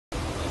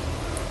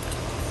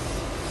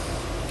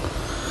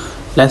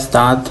Let's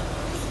start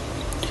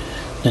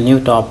the new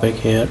topic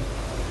here.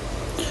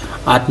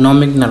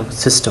 Autonomic nervous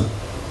system.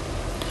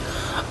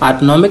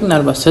 Autonomic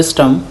nervous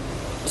system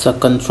is a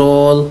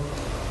control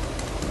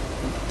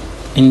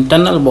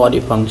internal body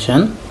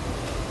function,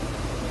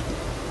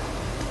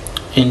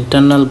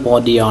 internal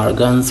body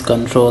organs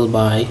controlled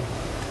by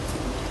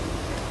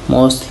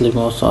most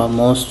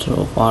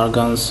of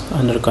organs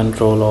under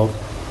control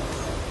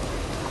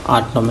of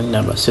autonomic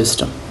nervous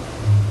system.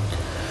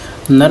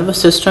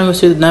 Nervous system, you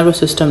see the nervous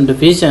system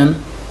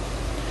division.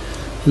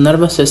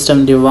 Nervous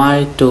system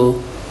divide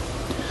to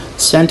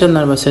central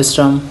nervous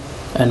system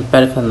and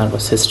peripheral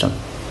nervous system.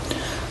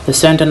 The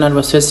central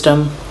nervous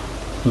system,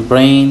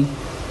 brain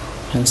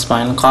and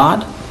spinal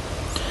cord.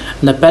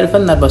 The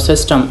peripheral nervous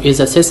system is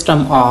a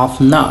system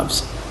of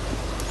nerves.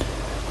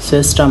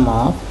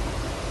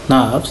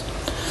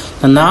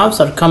 The nerves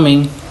are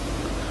coming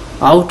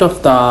out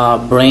of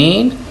the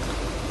brain,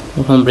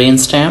 from brain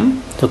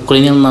stem to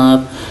cranial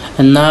nerve,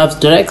 and nerves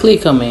directly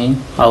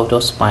coming out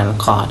of spinal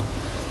cord.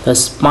 The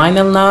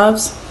spinal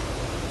nerves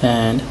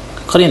and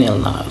cranial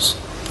nerves.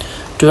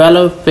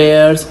 12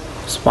 pairs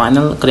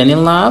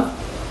cranial nerve,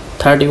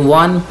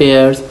 31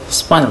 pairs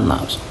spinal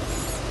nerves.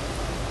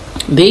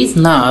 These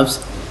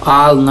nerves,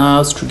 all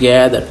nerves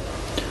together,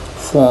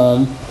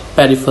 form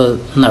peripheral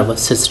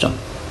nervous system.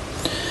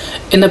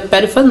 In the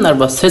peripheral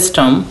nervous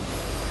system,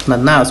 the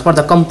nerves, what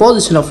the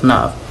composition of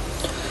nerve?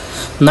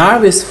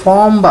 Nerve is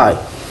formed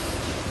by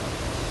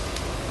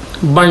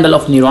bundle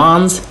of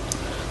neurons.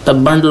 The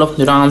bundle of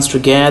neurons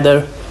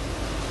together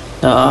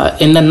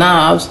in the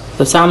nerves.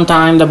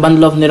 Sometimes the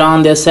bundle of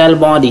neurons, their cell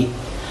body.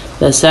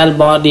 The cell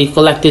body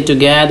collected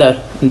together.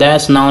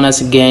 That's known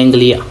as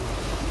ganglia.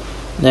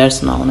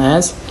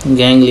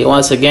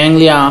 What's a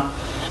ganglia?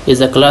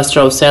 Is a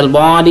cluster of cell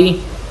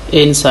body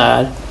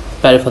inside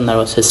peripheral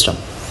nervous system.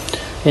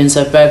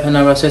 Inside peripheral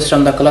nervous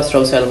system, the cluster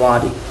of cell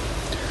body.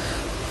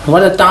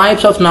 What are the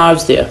types of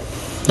nerves there?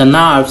 The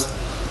nerves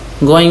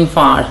going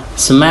for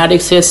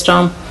somatic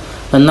system,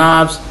 the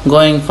nerves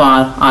going for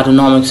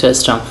autonomic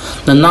system,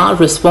 the nerve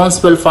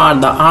responsible for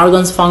the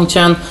organs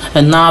function,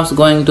 and nerves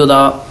going to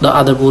the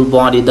other whole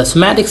body. The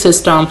somatic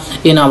system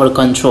in our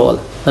control.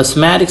 The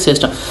somatic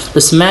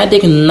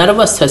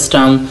nervous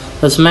system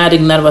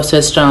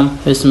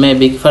is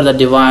maybe further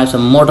divides a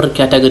motor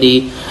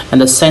category and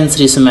the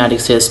sensory somatic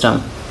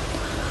system.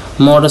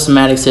 Motor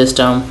somatic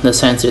system, the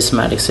sensory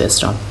somatic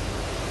system.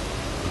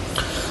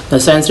 The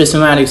sensory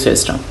somatic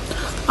system.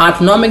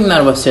 Autonomic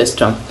nervous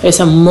system is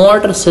a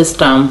motor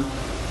system.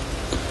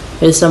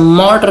 It's a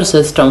motor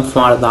system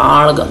for the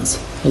organs.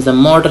 It's a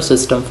motor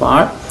system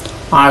for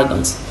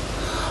organs.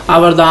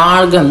 Our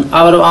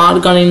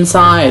organ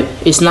inside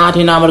is not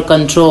in our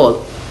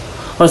control.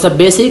 What's the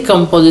basic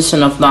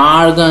composition of the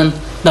organ?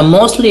 The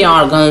mostly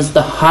organs,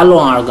 the hollow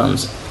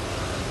organs.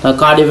 The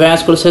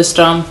cardiovascular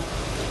system,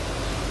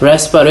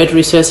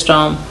 respiratory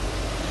system,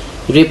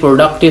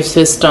 reproductive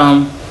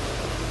system,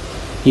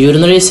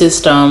 urinary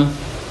system,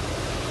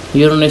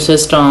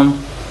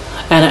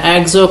 and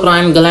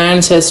exocrine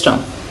gland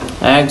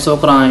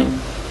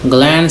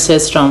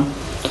system.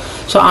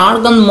 So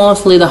organ,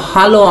 mostly the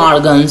hollow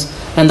organs,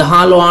 and the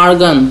hollow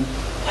organ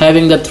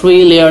having the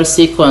 3-layer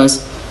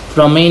sequence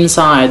from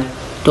inside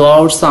to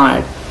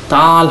outside. The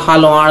all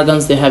hollow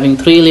organs, they having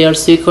 3-layer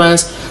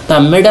sequence. The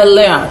middle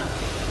layer,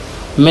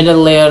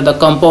 the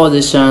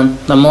composition,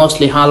 the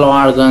mostly hollow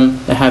organ,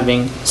 they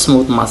having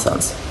smooth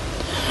muscles.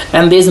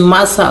 And these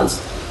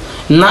muscles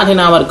not in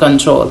our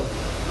control.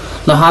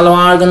 The hollow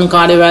organ,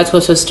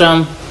 cardiovascular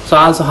system, so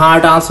also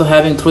heart also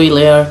having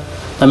 3-layer.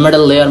 The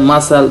middle layer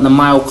muscle, the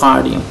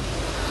myocardium.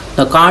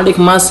 The cardiac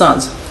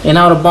muscles in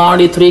our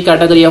body, 3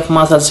 category of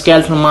muscles: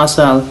 skeletal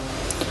muscle,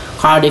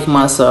 cardiac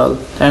muscle,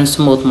 and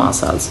smooth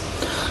muscles.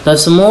 The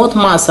smooth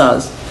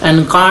muscles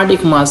and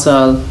cardiac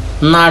muscle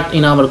not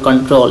in our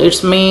control.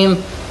 It means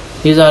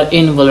these are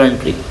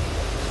involuntary.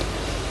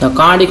 The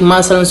cardiac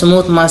muscle and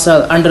smooth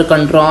muscle under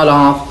control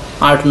of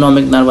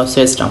autonomic nervous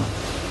system.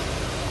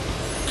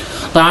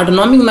 The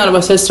autonomic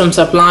nervous system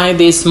supply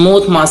the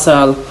smooth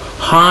muscle,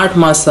 heart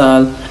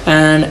muscle,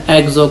 and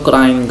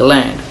exocrine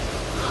gland.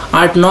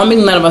 Autonomic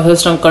nervous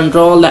system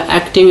control the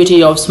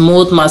activity of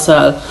smooth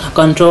muscle,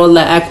 control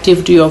the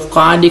activity of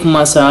cardiac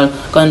muscle,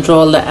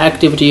 control the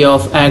activity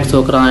of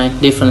exocrine,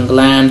 different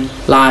gland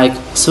like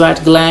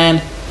sweat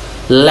gland,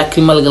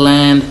 lacrimal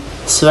gland,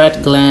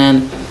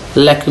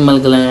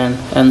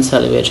 and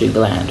salivary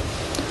gland.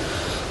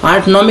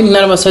 Autonomic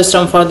nervous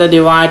system further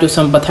divide to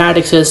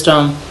sympathetic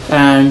system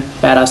and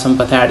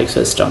parasympathetic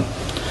system.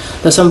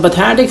 The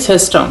sympathetic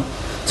system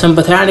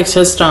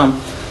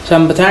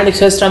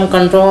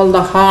control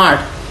the heart.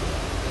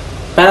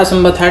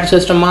 Parasympathetic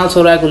system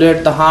also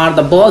regulate the heart.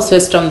 The both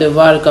system, they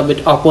work a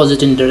bit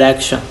opposite in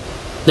direction.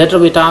 Later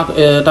we talk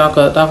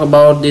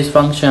about this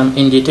function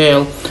in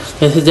detail.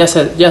 This is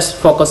just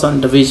focus on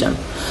division.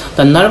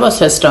 The nervous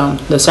system,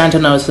 the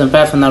central nervous system,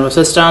 peripheral nervous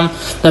system.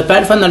 The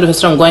peripheral nervous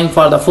system going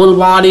for the full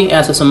body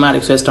as a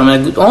somatic system,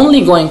 and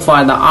only going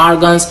for the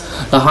organs,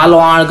 the hollow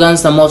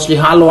organs, the mostly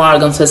hollow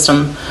organ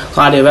system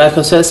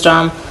cardiovascular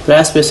system,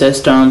 respiratory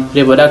system,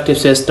 reproductive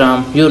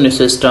system, urinary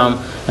system,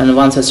 and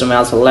one system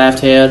also left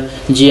here,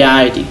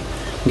 GIT,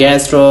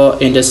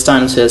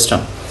 gastrointestinal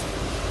system.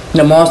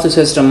 The most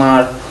system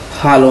are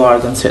hollow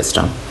organ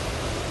system.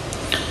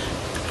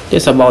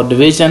 This about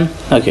division.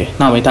 Okay,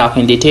 now we talk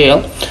in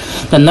detail.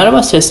 The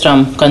nervous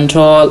system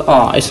control,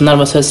 it's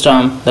nervous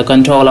system that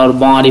control our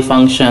body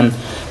function,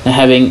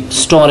 having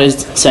storage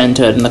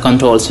center in the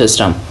control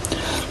system.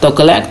 To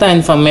collect the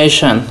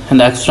information and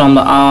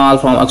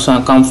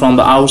come from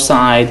the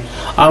outside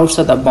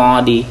the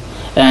body,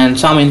 and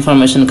some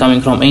information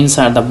coming from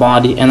inside the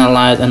body,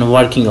 analyze and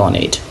working on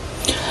it.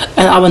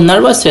 And our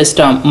nervous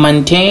system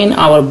maintain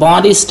our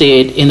body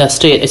state in the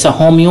state, it's a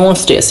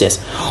homeostasis.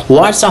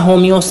 What's a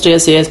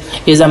homeostasis?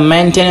 Is a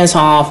maintenance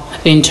of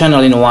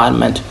internal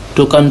environment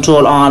to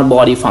control our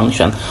body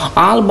function.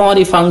 All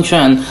body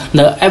function,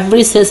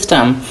 every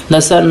system,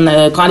 the certain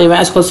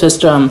cardiovascular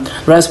system,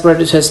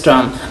 respiratory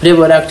system,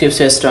 reproductive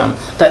system,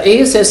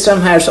 each system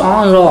has its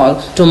own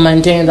role to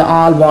maintain the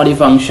all body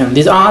function.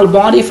 This all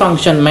body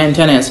function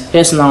maintenance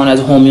is known as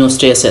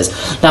homeostasis.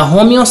 The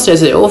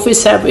homeostasis,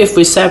 if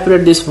we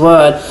separate this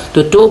word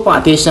to two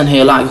partitions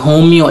here, like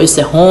homeo is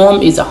a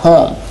home, is a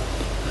home.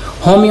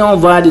 Homeo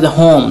word is a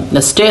home.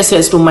 The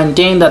stasis to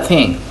maintain the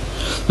thing.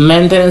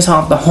 Maintenance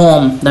of the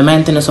home, the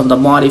maintenance of the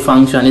body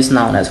function is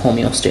known as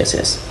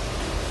homeostasis.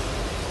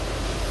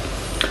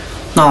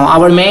 Now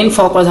our main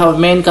focus, our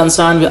main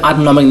concern with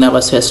autonomic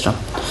nervous system.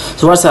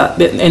 So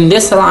in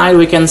this slide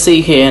we can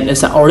see here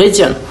is the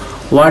origin.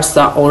 What's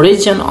the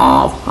origin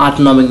of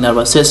autonomic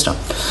nervous system?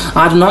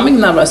 Autonomic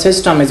nervous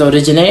system is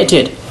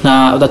originated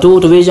the two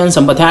divisions,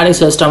 sympathetic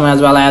system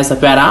as well as the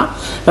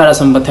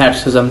parasympathetic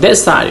system.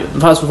 This side,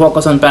 first we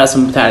focus on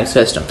parasympathetic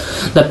system.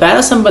 The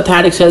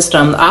parasympathetic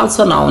system,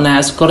 also known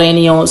as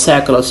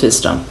craniosacral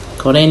system.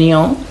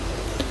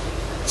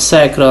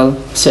 Craniosacral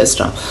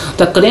system.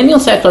 The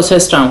craniosacral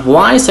system,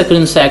 why is the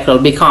craniosacral?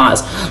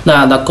 Because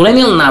the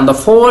cranial nerve, the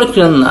four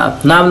cranial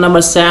nerve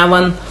number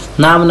 7,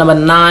 nerve number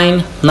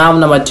 9, nerve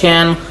number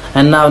 10,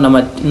 and nerve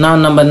number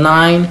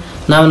 9,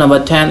 nerve number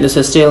 10, this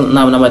is still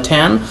nerve number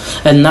 10,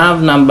 and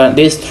nerve number,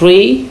 these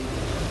three,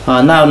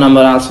 nerve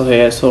number also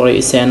here, sorry,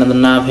 it's another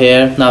nerve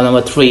here, nerve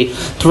number 3,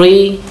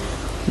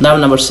 nerve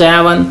number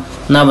 7,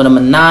 nerve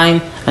number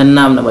 9, and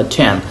nerve number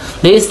 10.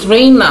 These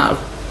three nerves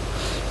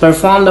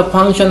perform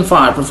function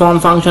for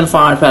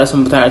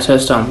parasympathetic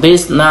system.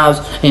 These nerves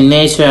in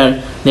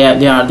nature, they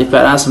are the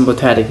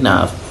parasympathetic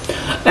nerve.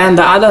 And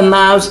the other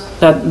nerves,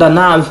 the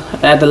nerve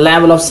at the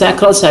level of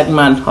sacral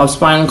segment of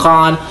spinal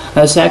cord,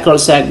 the sacral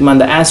segment,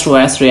 the S2,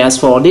 S3,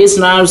 S4. These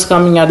nerves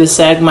coming at this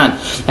segment,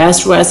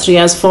 S2, S3,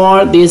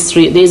 S4, these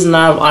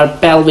nerves are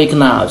pelvic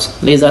nerves.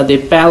 These are the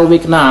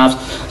pelvic nerves,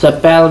 the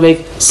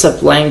pelvic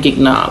subplankic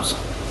nerves.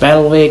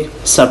 Pelvic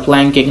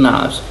subplankic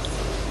nerves.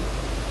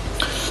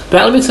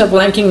 Pelvic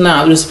subplankic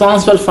nerve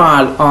responsible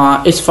for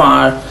is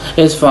for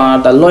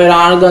the lower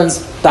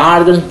organs, the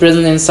organs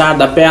present inside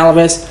the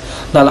pelvis.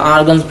 The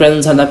organs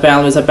present in the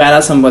pelvis, a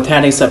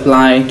parasympathetic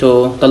supply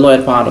to the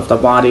lower part of the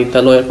body,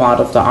 the lower part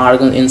of the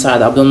organ inside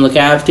the abdominal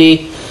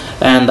cavity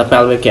and the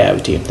pelvic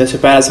cavity. This is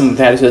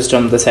parasympathetic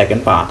system, the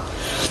second part.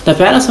 The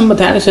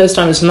parasympathetic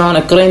system is known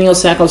as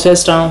craniosacral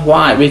system.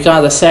 Why?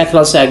 Because the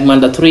sacral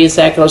segment, the 3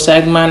 sacral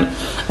segment,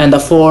 and the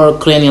 4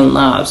 cranial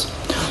nerves.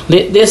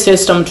 This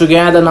system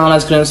together known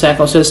as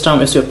craniosacral system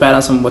is your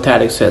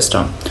parasympathetic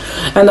system.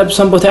 And the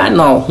sympathetic,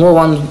 now move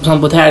on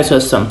sympathetic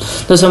system.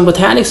 The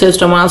sympathetic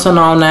system also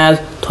known as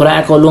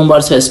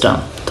thoracolumbar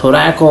system.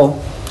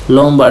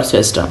 Thoracolumbar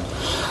system.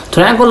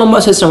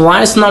 Thoracolumbar system,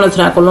 why is known as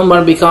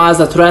thoracolumbar? Because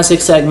the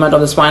thoracic segment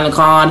of the spinal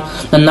cord,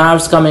 the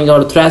nerves coming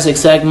out of the thoracic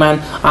segment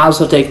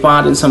also take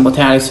part in the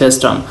sympathetic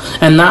system.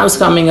 And nerves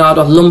coming out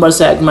of lumbar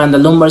segment, the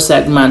lumbar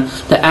segment,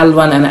 the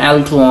L1 and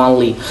L2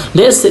 only.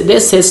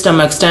 This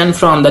system extends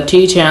from the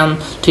T10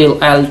 till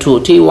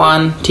L2,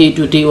 T1,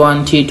 T2,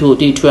 T1, T2,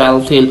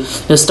 T12 till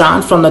they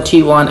start from the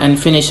T1 and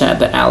finish at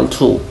the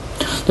L2.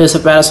 This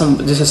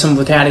is a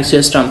sympathetic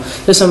system,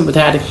 the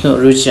sympathetic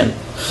region.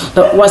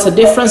 What's the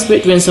difference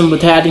between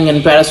sympathetic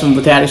and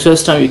parasympathetic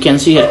system? You can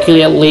see here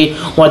clearly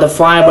what the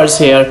fibers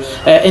here.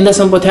 In the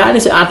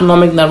sympathetic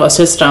autonomic nervous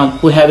system,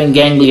 we're having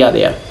ganglia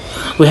there.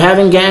 We're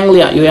having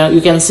ganglia.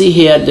 You can see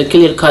here the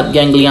clear-cut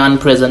ganglion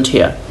present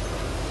here.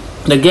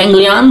 The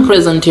ganglion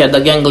present here,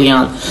 the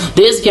ganglion.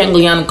 This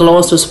ganglion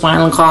close to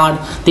spinal cord.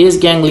 This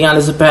ganglion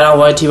is a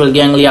paravertebral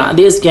ganglia.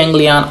 This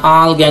ganglion,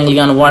 all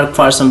ganglion work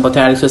for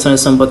sympathetic system,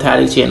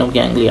 sympathetic chain of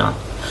ganglion.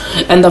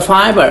 And the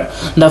fiber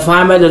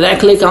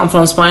directly come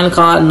from spinal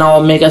cord.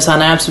 Now make a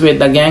synapse with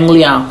the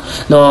ganglia.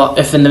 Though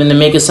if they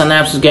make a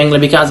synapse with ganglia,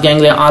 because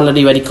ganglia are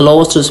already very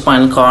close to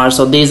spinal cord,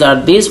 so these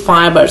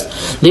fibers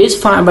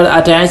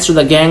attached to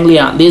the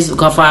ganglia. These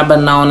fiber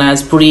known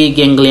as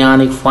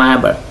preganglionic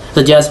fiber.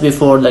 so just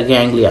before the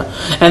ganglia.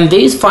 And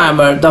these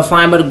fiber, the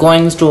fiber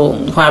going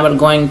to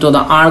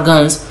the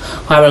organs,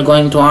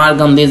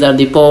 these are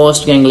the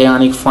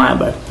post-ganglionic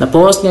fiber. The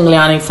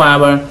post-ganglionic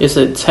fiber is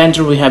the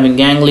center we have in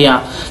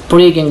ganglia,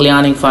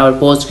 pre-ganglionic fiber,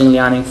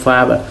 post-ganglionic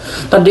fiber.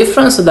 The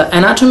difference, the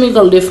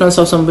anatomical difference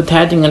of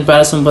sympathetic and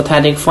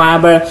parasympathetic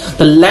fiber,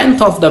 the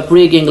length of the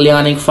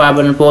pre-ganglionic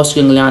fiber and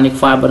post-ganglionic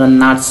fiber are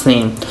not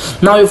same.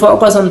 Now you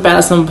focus on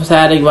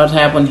parasympathetic. What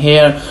happened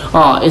here?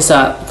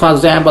 For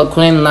example,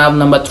 cranial nerve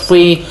number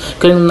 3.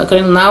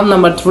 Cranial nerve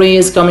number 3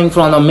 is coming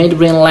from the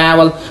midbrain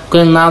level.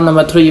 Cranial nerve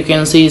number 3, you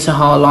can see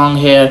how long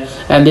here,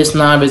 and this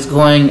nerve is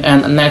going,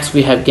 and next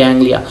we have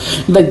ganglia.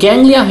 The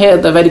ganglia here,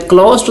 they're very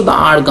close to the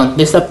organ.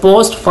 This is the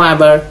post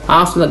fiber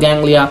after the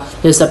ganglia.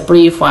 This is the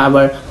pre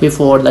fiber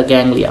before the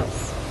ganglia.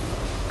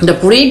 The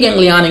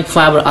pre-ganglionic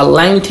fiber are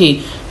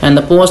lengthy and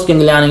the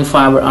post-ganglionic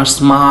fiber are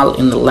small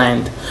in the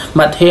length.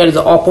 But here is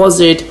the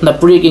opposite. The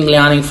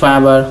pre-ganglionic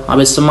fiber are a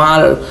bit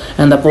smaller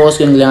and the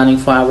post-ganglionic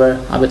fiber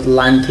are a bit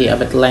lengthy.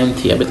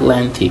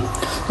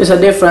 There's a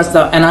difference,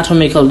 the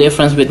anatomical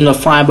difference between the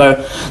fiber.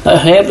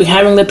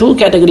 Having the two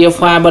category of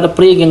fiber, the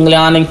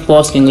pre-ganglionic,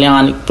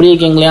 post-ganglionic,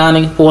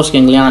 pre-ganglionic,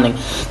 post-ganglionic.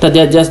 That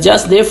they're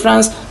just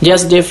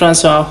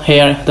difference of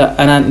here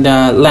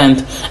the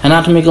length,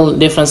 anatomical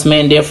difference,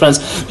 main difference.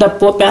 The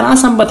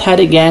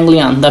parasympathetic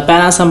ganglion,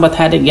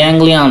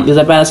 is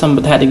a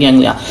parasympathetic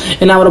ganglion.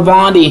 In our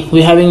body,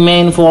 we having the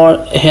main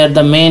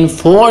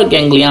four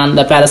ganglion,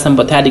 the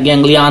parasympathetic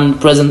ganglion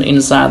present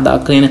inside the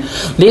cranium.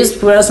 These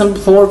four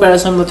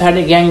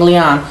parasympathetic ganglion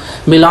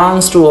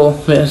belongs to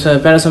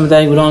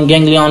parasympathetic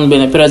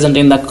ganglion present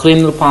in the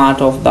cranial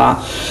part of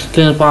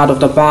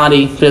the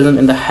body, present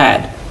in the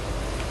head,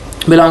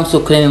 belongs to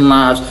cranial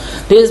nerves.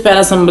 These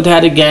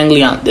parasympathetic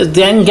ganglion,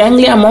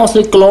 ganglia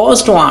mostly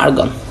close to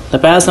organ. The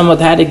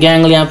parasympathetic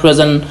ganglia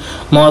present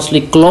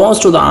mostly close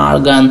to the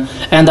organ,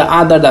 and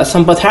the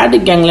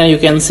sympathetic ganglia, you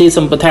can see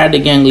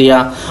sympathetic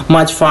ganglia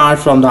much far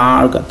from the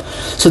organ.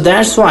 So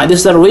that's why, this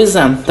is the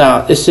reason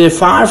that it's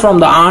far from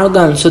the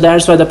organ, so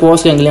that's why the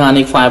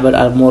postganglionic fiber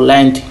are more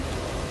lengthy.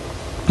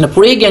 The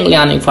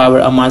preganglionic fiber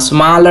are much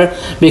smaller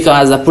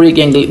because the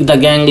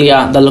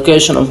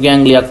location of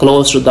ganglia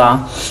close to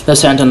the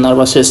central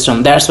nervous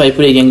system. That's why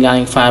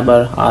preganglionic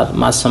fiber are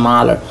much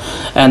smaller.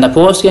 And the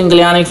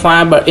postganglionic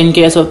fiber, in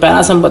case of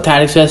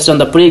parasympathetic system,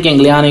 the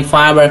preganglionic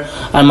fiber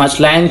are much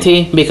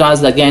lengthy because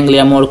the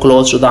ganglia more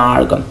close to the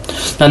organ.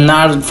 The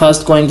nerve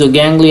first going to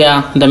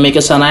ganglia, they make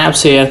a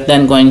synapse here,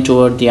 then going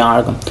toward the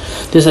organ.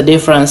 There's a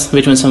difference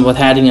between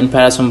sympathetic and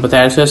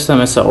parasympathetic system.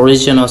 It's the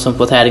origin of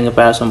sympathetic and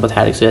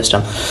parasympathetic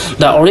system.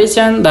 The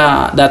origin,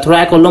 the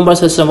thoracolumbar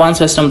system, one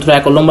system,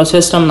 thoracolumbar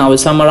system. Now we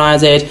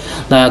summarize it: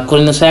 the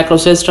craniosacral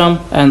system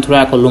and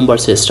thoracolumbar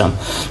system.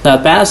 The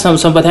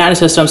parasympathetic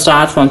system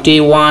starts from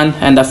T1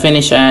 and the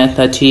finish at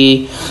the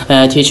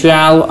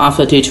T12.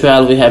 After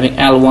T12, we having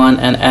L1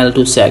 and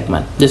L2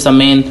 segment. This is the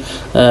main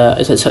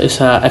it's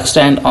a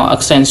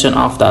extension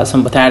of the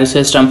sympathetic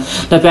system.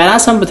 The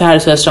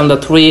parasympathetic system,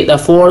 the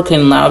four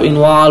cranial nerve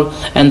involved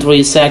and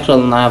 3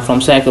 sacral nerve from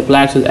sacral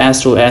plexus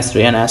S2,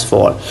 S3, and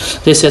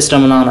S4. This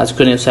system known as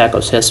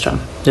craniosacral system.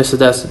 This is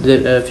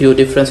the few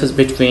differences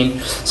between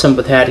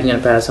sympathetic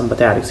and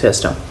parasympathetic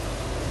system.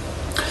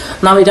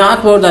 Now we talk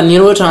about the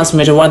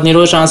neurotransmitter, what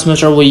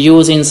neurotransmitter we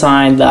use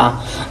inside the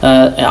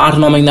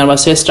autonomic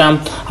nervous system.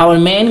 Our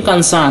main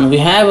concern, we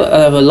have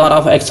a lot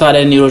of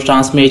excited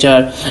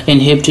neurotransmitter,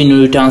 inhibiting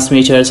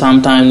neurotransmitter,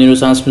 sometimes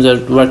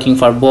neurotransmitter working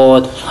for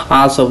both,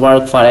 also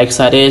work for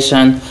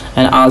excitation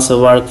and also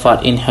work for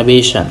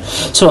inhibition.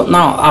 So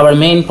now our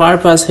main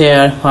purpose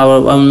here,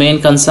 our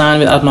main concern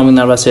with autonomic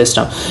nervous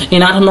system.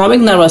 In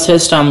autonomic nervous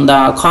system,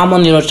 the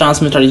common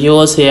neurotransmitter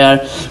used here,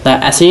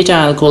 the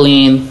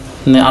acetylcholine,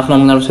 in the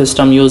autonomic nervous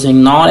system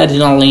using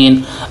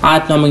noradrenaline,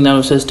 autonomic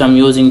nervous system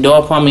using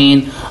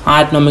dopamine,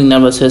 autonomic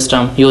nervous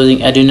system using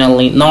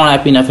adrenaline,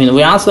 norepinephrine.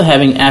 We also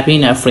having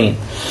epinephrine.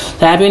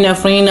 The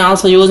epinephrine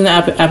also used in the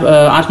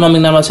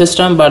autonomic nervous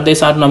system, but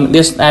this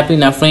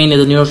epinephrine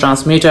is a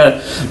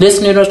neurotransmitter. This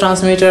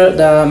neurotransmitter,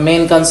 the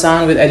main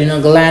concern with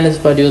adrenal gland, is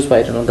produced by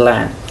adrenal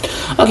gland.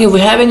 Okay, we're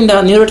having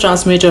the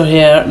neurotransmitter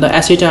here, the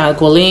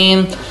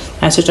acetylcholine,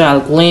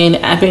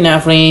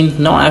 epinephrine,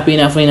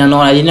 norepinephrine, and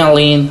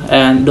noradrenaline,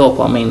 and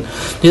dopamine.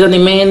 These are the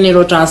main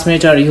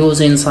neurotransmitter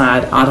used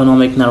inside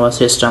autonomic nervous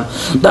system.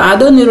 The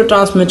other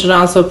neurotransmitter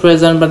also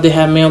present, but they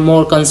have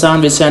more concern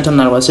with central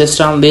nervous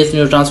system. These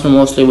neurotransmitters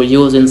mostly we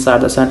use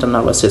inside the central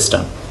nervous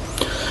system.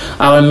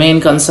 Our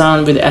main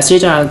concern with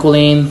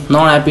acetylcholine,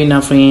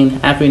 norepinephrine,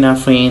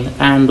 epinephrine,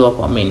 and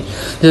dopamine.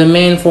 These are the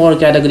main 4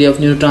 category of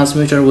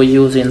neurotransmitter we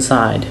use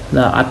inside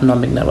the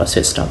autonomic nervous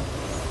system.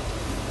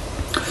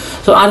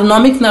 So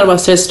autonomic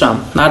nervous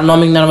system,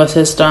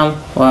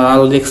 well, I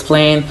will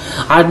explain.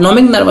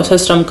 Autonomic nervous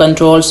system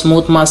controls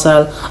smooth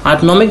muscle.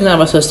 Autonomic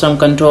nervous system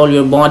control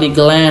your body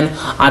gland.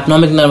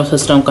 Autonomic nervous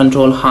system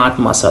control heart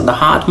muscle. The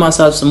heart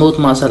muscle, smooth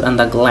muscle, and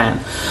the gland.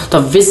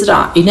 The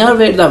viscera,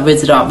 innervate the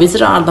viscera.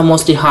 Viscera are the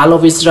mostly hollow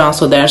viscera,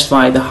 so that's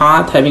why the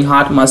heart having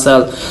heart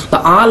muscle. The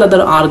all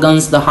other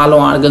organs, the hollow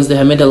organs, they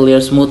have middle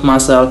layer smooth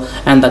muscle,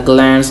 and the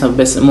glands have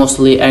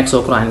mostly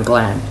exocrine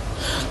gland.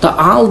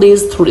 All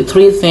these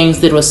three things,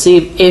 they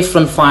receive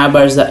afferent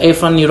fibers. The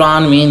afferent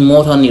neuron mean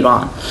motor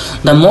neuron.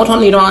 The motor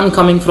neuron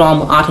coming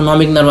from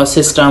autonomic nervous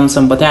system,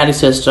 sympathetic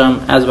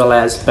system, as well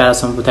as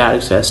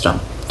parasympathetic system.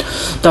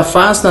 The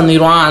first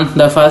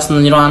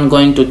neuron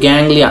going to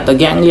ganglia. The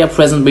ganglia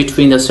present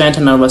between the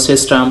central nervous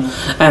system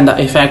and the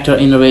effector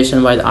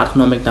innervation by the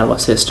autonomic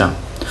nervous system.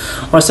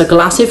 What's the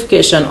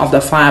classification of the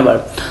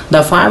fiber?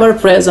 The fiber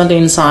present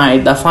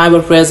inside, the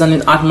fiber present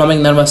in autonomic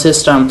nervous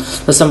system,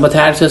 the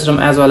sympathetic system,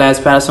 as well as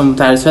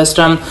parasympathetic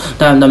system.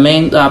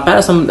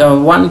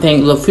 One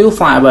thing, the few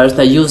fibers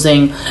they're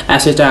using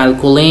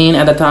acetylcholine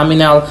at the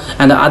terminal,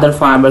 and the other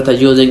fibers they're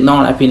using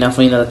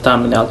norepinephrine at the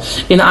terminal.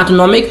 In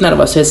autonomic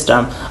nervous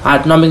system,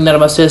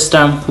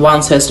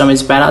 one system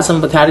is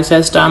parasympathetic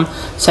system,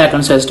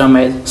 second system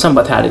is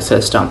sympathetic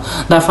system.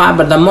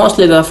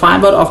 Mostly the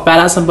fiber of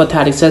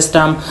parasympathetic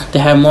system, they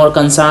have more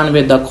concern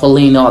with the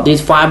choline.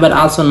 This fiber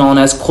also known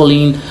as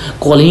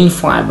choline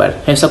fiber.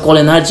 It's a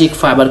cholinergic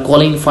fiber.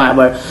 Choline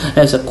fiber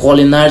is a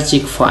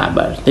cholinergic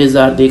fiber. These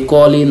are the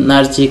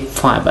cholinergic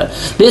fiber.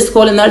 This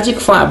cholinergic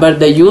fiber,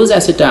 they use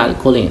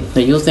acetylcholine.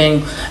 They're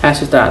using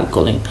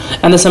acetylcholine.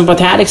 And the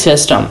sympathetic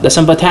system,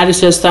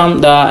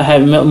 they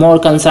have more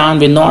concern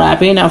with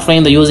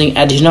norepinephrine. They're using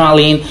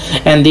adrenaline,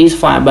 and these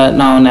fiber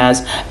known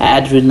as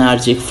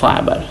adrenergic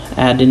fiber.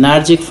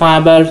 Adrenergic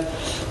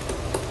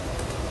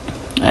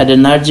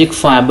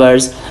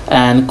fibers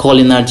and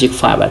cholinergic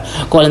fiber.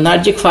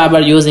 Cholinergic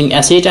fiber using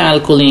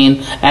acetylcholine,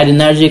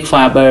 adrenergic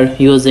fiber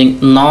using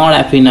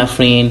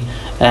norepinephrine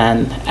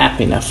and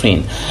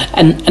epinephrine.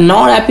 And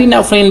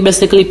norepinephrine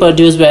basically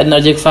produced by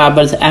adrenergic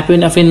fibers.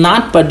 Epinephrine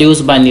not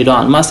produced by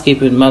neuron. Must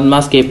keep in mind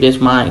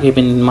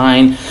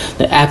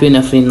the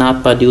epinephrine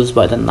not produced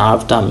by the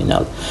nerve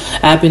terminal.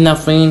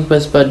 Epinephrine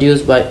was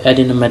produced by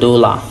adrenal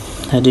medulla.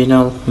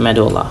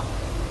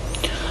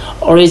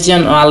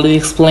 Origin, I already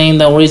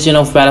explained the origin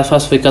of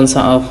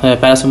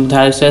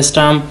parasympathetic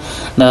system.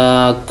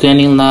 The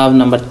cranial nerve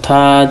number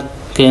 3rd,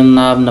 cranial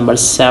nerve number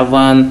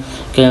 7,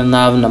 cranial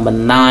nerve number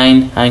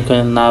 9, and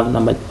cranial nerve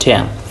number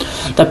 10.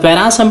 The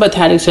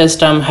parasympathetic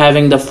system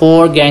having the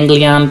 4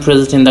 ganglion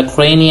present in the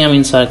cranium,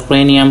 inside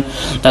cranium.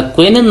 The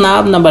cranial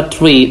nerve number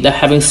 3, the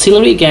having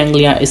ciliary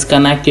ganglia, is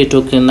connected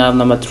to cranial nerve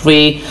number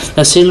 3.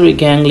 The ciliary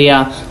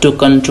ganglia to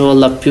control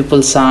the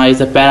pupil size.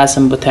 The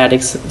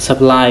parasympathetic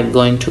supply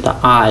going to the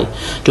eye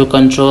to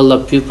control the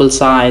pupil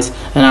size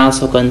and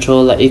also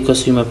control the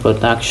ecosoma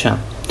production.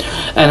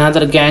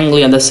 Another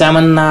ganglia, the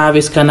 7th nerve,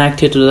 is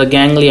connected to the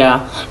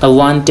ganglia, the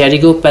one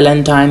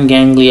pterygopalatine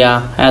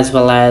ganglia, as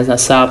well as the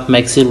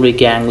submaxillary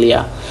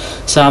ganglia.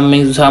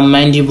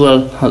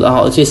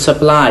 Submandibular is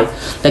supply.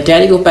 The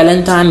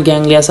pterygopalatine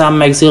ganglia,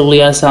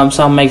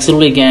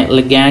 submaxillary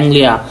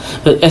ganglia,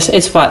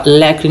 is for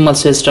lacrimal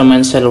system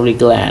and salivary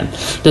gland.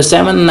 The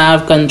 7th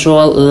nerve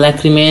control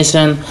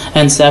lacrimation,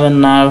 and 7th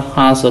nerve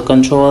also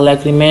control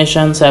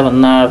lacrimation. 7th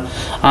nerve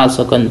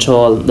also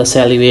control the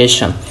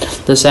salivation.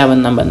 The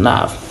 7th number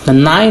nerve. The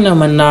 9th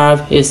number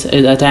nerve is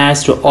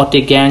attached to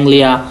optic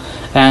ganglia,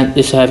 and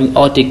is having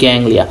optic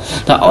ganglia.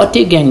 The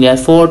optic ganglia,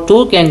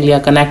 2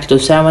 ganglia connected to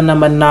 7th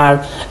number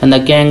nerve, and the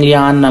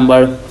ganglia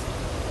number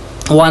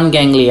 1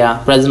 ganglia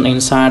present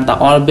inside the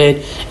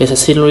orbit is a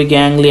ciliary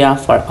ganglia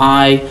for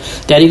eye,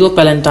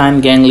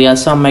 pterygopalatine ganglia,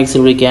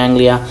 submaxillary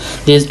ganglia.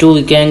 These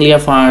 2 ganglia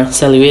for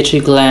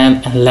salivatory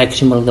gland and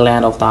lacrimal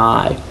gland of the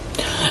eye.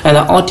 And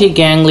the optic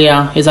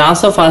ganglia is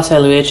also for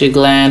salivatory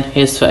gland,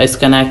 is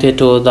connected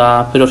to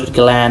the parotid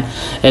gland,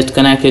 it's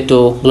connected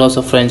to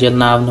glossopharyngeal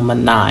nerve number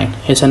 9.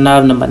 It's a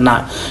nerve number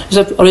 9. It's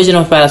the origin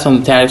of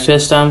parasympathetic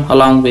system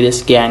along with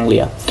this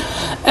ganglia.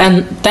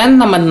 And 10th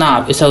number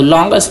nerve is the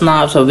longest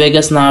nerve, so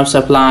vagus nerve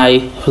supply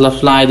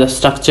the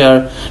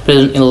structure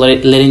present in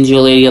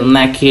laryngeal area,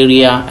 neck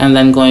area, and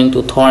then going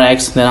to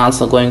thorax, then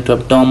also going to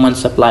abdomen,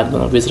 supply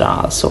viscera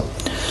also.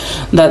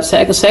 The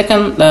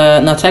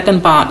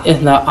second part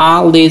is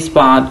all these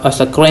part is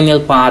the cranial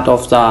part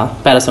of the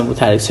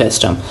parasympathetic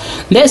system.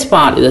 This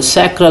part is the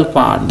sacral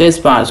part. This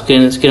part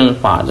is cranial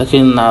part, the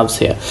cranial nerves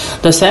here.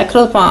 The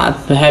sacral part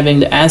having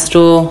the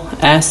S2,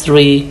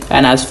 S3,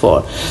 and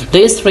S4.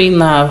 These 3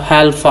 nerves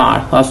help for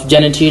of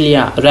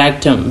genitalia,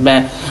 rectum,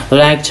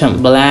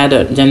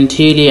 bladder,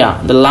 genitalia,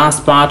 the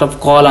last part of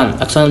colon,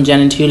 external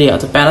genitalia,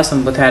 the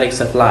parasympathetic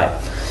supply.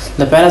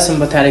 The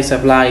parasympathetic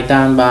supply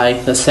done by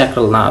the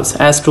sacral nerves,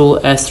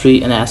 S2,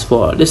 S3, and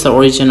S4. This is the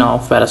origin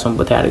of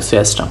parasympathetic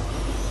system.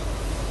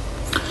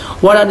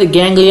 What are the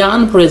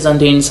ganglion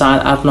present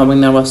inside autonomic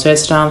nervous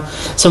system?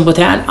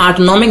 Sympathetic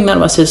autonomic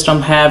nervous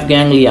system have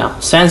ganglia,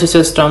 sensory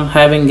system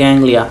having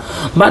ganglia,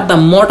 but the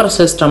motor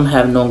system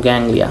have no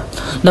ganglia.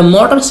 The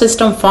motor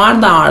system for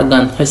the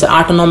organ is the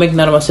autonomic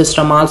nervous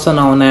system, also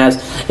known as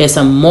is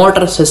a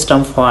motor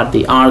system for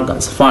the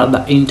organs, for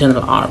the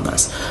internal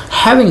organs,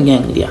 having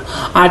ganglia.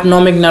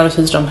 Autonomic nervous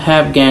system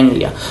have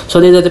ganglia.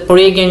 So these are the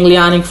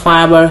preganglionic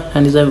fiber,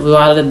 and we have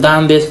already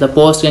done this. The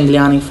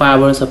postganglionic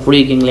fiber is a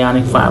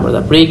preganglionic fiber.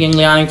 The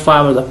preganglionic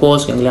fiber, the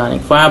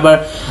postganglionic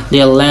fiber,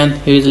 their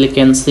length, you usually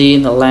can see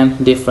the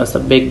length difference, the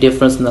big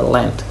difference in the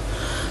length.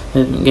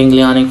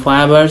 Ganglionic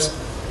fibers.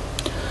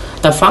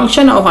 The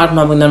function of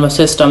autonomic nervous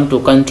system to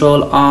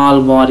control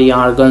all body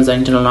organs,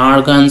 internal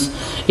organs.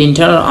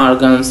 Internal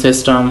organ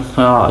system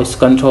is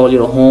control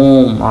your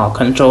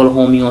control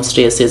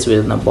homeostasis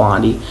within the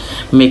body,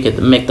 make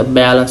the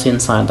balance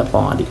inside the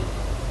body.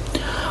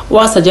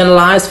 What's the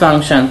generalized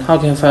function?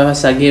 Okay,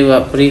 first I give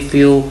a brief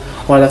view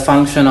or the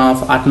function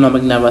of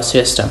autonomic nervous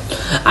system.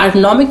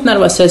 Autonomic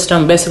nervous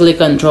system basically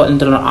control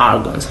internal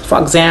organs.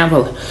 For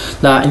example,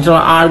 the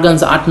internal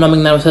organs, autonomic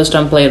nervous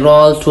system play a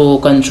role to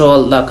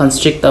control the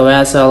constrict the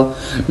vessel,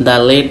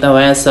 dilate the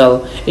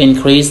vessel,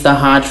 increase the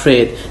heart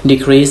rate,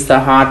 decrease the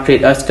heart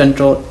rate, as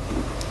control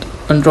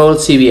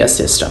CVS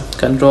system.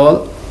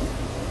 Control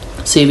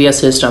CVS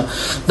system.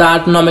 The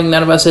autonomic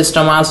nervous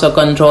system also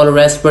control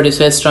respiratory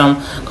system,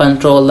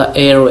 control the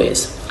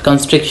airways,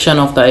 constriction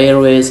of the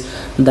airways,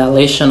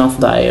 dilation of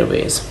the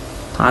airways.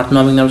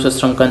 Autonomic nervous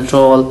system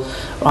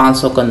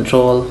also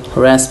control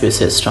respiratory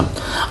system.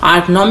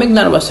 Autonomic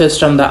nervous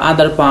system, the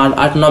other part,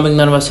 autonomic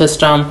nervous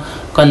system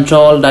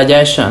control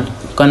digestion,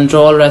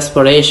 control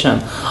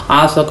respiration,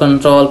 also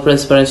control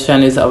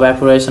perspiration is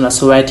evaporation or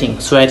sweating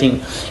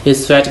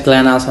is sweat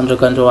gland also under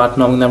control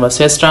autonomic nervous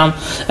system,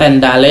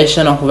 and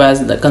dilation of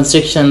the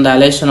constriction,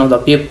 dilation of the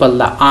pupil,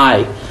 the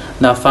eye.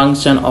 The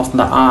function of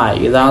the eye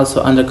is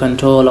also under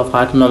control of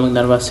autonomic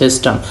nervous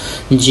system.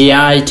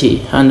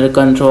 GIT under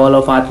control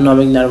of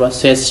autonomic nervous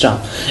system.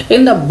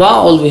 In the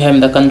bowel we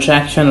have the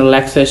contraction,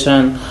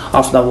 relaxation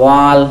of the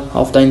wall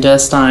of the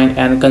intestine,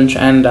 and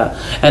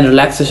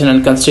relaxation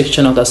and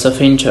constriction of the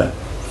sphincter.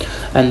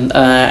 And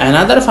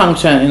another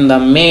function in the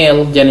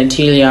male,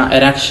 genitalia,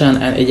 erection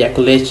and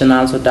ejaculation,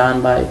 also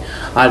done by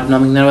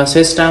autonomic nervous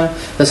system.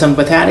 The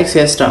sympathetic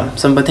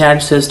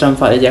system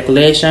for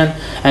ejaculation,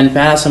 and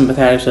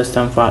parasympathetic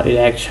system for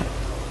erection.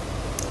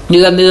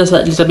 These are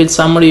a little bit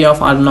summary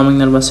of autonomic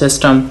nervous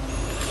system.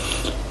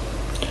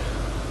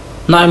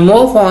 Now I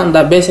move on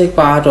the basic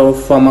part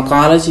of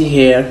pharmacology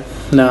here.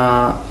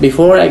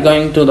 Before I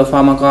going to the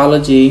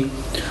pharmacology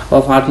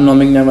of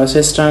autonomic nervous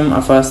system,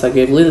 first I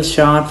give a little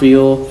short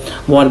view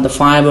what the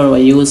fiber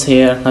we use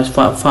here.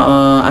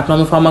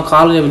 Autonomic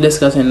pharmacology we will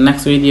discuss in the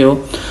next video.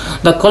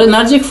 The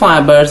cholinergic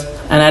fibers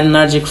and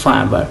adrenergic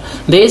fiber.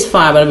 These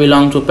fiber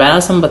belong to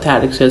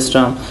parasympathetic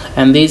system,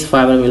 and these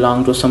fiber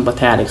belong to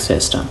sympathetic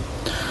system.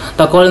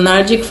 The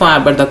cholinergic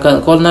fiber, the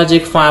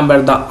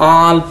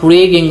all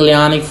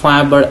preganglionic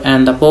fiber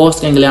and the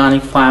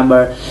postganglionic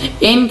fiber.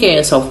 In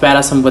case of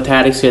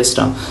parasympathetic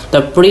system,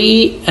 the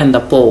pre and the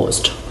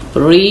post.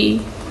 Pre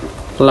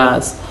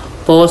plus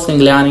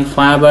postganglionic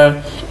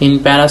fiber in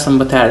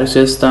parasympathetic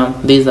system,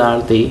 these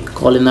are the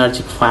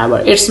cholinergic fiber.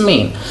 It's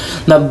mean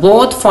the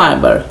both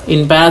fiber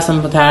in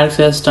parasympathetic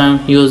system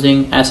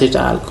using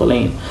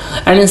acetylcholine,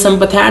 and in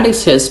sympathetic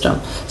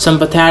system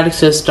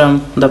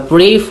the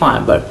pre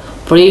fiber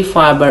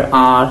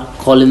are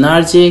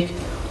cholinergic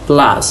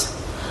plus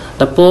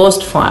the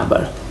post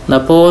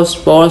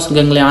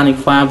ganglionic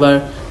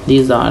fiber,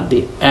 these are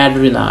the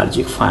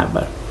adrenergic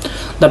fiber.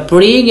 The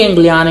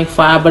preganglionic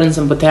fiber in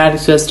sympathetic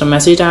system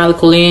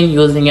acetylcholine,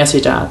 using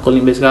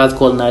acetylcholine because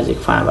cholinergic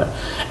fiber,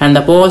 and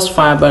the post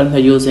fiber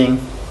using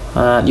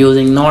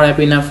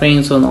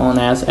norepinephrine, so known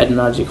as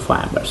adrenergic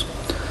fibers.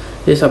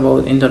 This is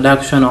about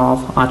introduction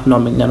of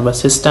autonomic nervous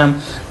system.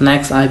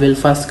 Next I will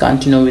first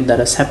continue with the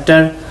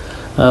receptor.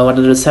 What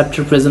are the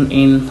receptor present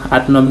in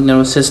autonomic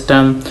nervous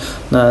system,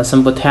 the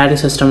sympathetic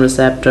system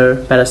receptor,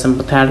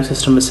 parasympathetic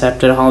system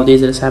receptor, how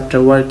these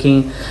receptor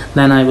working.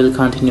 Then I will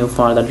continue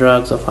for the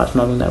drugs of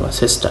autonomic nervous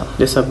system.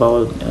 This all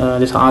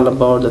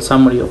about the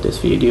summary of this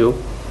video.